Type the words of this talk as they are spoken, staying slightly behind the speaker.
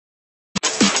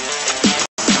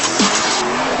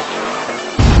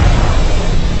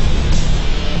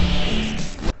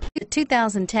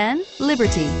2010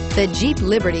 Liberty. The Jeep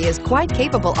Liberty is quite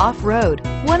capable off-road,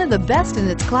 one of the best in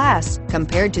its class.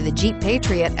 Compared to the Jeep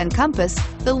Patriot and Compass,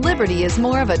 the Liberty is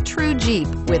more of a true Jeep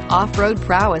with off-road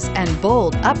prowess and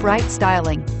bold, upright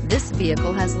styling. This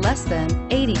vehicle has less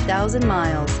than 80,000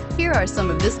 miles. Here are some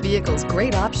of this vehicle's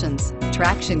great options: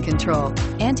 traction control,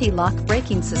 anti-lock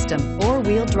braking system,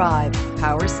 four-wheel drive,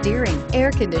 power steering,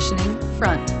 air conditioning,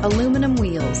 front, aluminum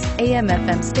wheels,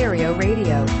 AM/FM stereo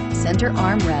radio, center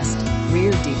armrest,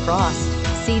 rear defrost,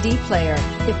 CD player.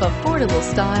 If affordable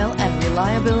style and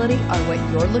reliability are what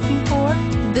you're looking for,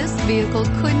 this vehicle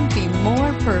couldn't be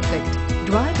more perfect.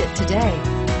 Drive it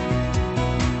today.